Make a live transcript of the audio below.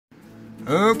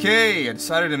Okay, I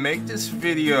decided to make this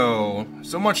video.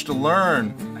 So much to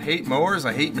learn. I hate mowers,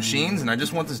 I hate machines, and I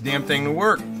just want this damn thing to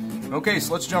work. Okay,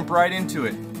 so let's jump right into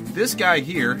it. This guy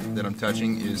here that I'm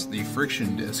touching is the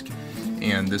friction disc.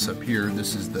 And this up here,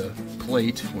 this is the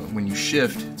plate. When you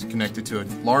shift, it's connected to a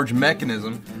large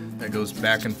mechanism that goes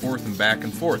back and forth and back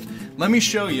and forth. Let me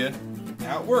show you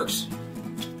how it works.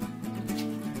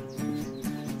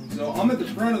 So I'm at the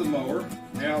front of the mower.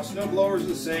 Now, snow blowers are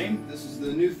the same. This is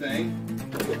the new thing.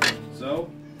 So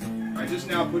I just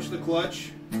now push the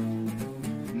clutch.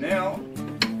 Now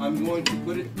I'm going to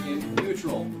put it in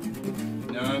neutral.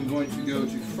 Now I'm going to go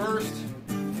to first,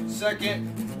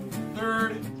 second,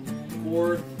 third,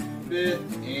 fourth,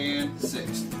 fifth, and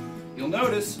sixth. You'll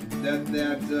notice that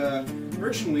that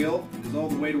friction wheel is all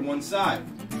the way to one side.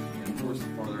 And of course, the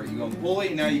farther you go on the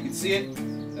pulley, now you can see it.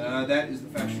 That is the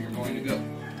faster you're going to go.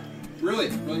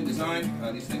 Brilliant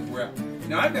design. These things wear out.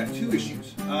 Now I've got two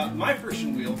issues. My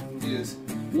friction wheel is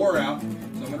wore out, so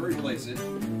I'm going to replace it.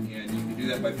 And you can do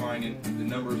that by finding the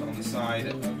numbers on the side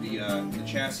of the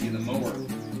chassis of the mower.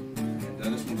 And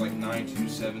this one's like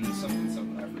 927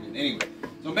 something, I forget. Anyway,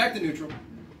 so I'm back to neutral.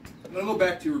 I'm going to go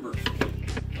back to reverse.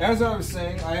 As I was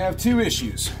saying, I have two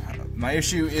issues. My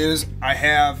issue is I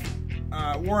have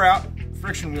wore out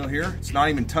friction wheel here. It's not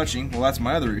even touching. Well, that's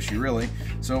my other issue, really.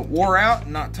 So wore out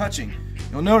and not touching.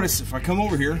 You'll notice if I come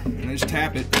over here and I just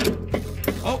tap it,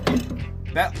 oh,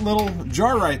 that little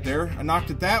jar right there, I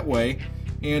knocked it that way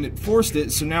and it forced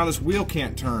it, so now this wheel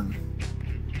can't turn.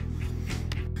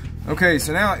 Okay,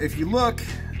 so now if you look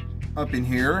up in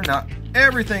here, now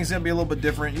everything's gonna be a little bit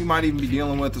different. You might even be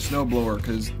dealing with a snowblower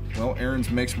because, well, Aaron's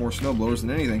makes more snowblowers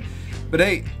than anything. But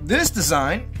hey, this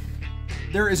design,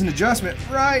 there is an adjustment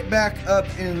right back up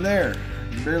in there.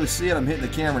 You can barely see it, I'm hitting the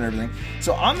camera and everything.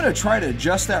 So I'm gonna try to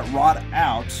adjust that rod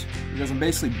out because I'm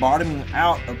basically bottoming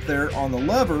out up there on the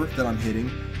lever that I'm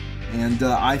hitting. And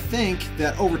I think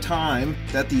that over time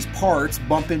that these parts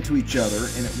bump into each other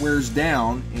and it wears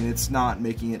down and it's not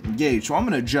making it engage. So I'm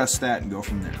gonna adjust that and go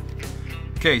from there.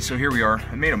 Okay, so here we are.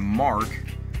 I made a mark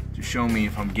to show me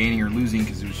if I'm gaining or losing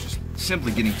because it was just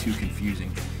simply getting too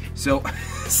confusing. So,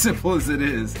 simple as it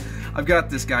is, I've got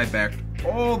this guy backed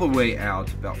all the way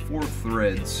out, about 4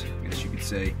 threads, I guess you could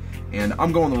say, and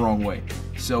I'm going the wrong way.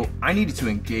 So I needed to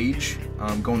engage,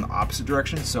 going the opposite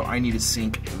direction, so I need to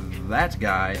sink that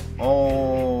guy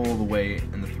all the way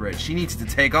in the thread. She needs to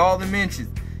take all the inches,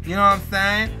 you know what I'm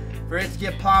saying? For it to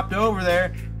get popped over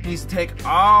there, it needs to take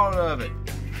all of it.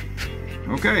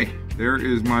 Okay, there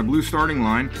is my blue starting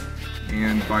line,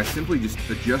 and by simply just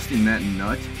adjusting that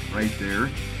nut right there,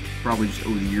 probably just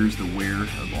over the years the wear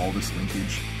of all this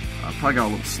linkage, probably got a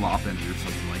little slop in it or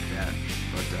something like that,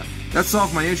 but that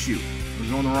solved my issue. I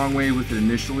was going the wrong way with it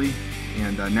initially,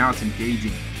 and now it's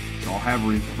engaging, so I'll have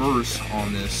reverse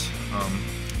on this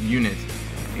unit,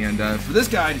 and for this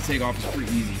guy to take off is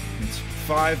pretty easy. It's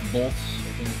 5 bolts,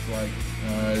 I think it's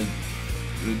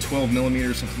like 12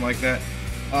 millimeters, something like that.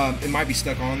 It might be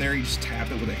stuck on there. You just tap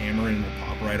it with a hammer and it'll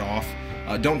pop right off.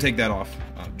 Don't take that off,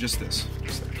 just this,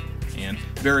 just that. And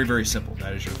very simple.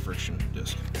 That is your friction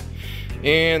disc.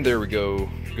 And there we go.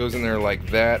 It goes in there like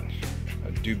that.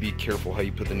 Do be careful how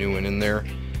you put the new one in there.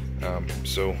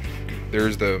 So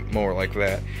there's the mower like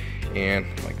that, and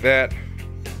like that,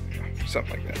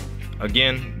 something like that.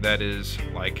 Again, that is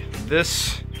like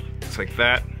this. It's like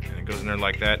that, and it goes in there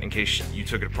like that in case you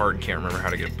took it apart and can't remember how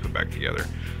to get it put back together.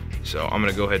 So I'm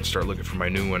gonna go ahead and start looking for my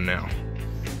new one now.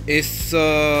 It's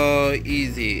so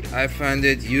easy. I find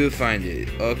it, you find it.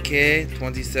 Okay,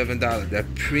 $27.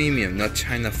 That premium, not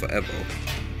China forever.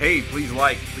 Hey, please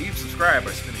like, leave, subscribe.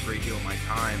 I spend a great deal of my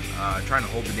time trying to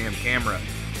hold the damn camera,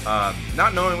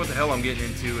 not knowing what the hell I'm getting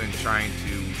into, and trying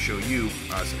to show you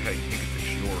so hey, you can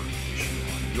fix your issue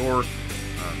on your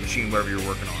machine, whatever you're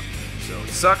working on. So it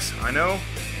sucks, I know,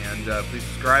 and please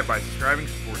subscribe. By subscribing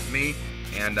supports me,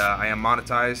 and I am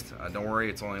monetized. Don't worry,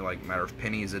 it's only like a matter of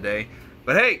pennies a day.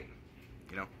 But hey,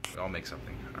 you know, we all make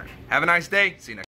something. All right, have a nice day. See you next time.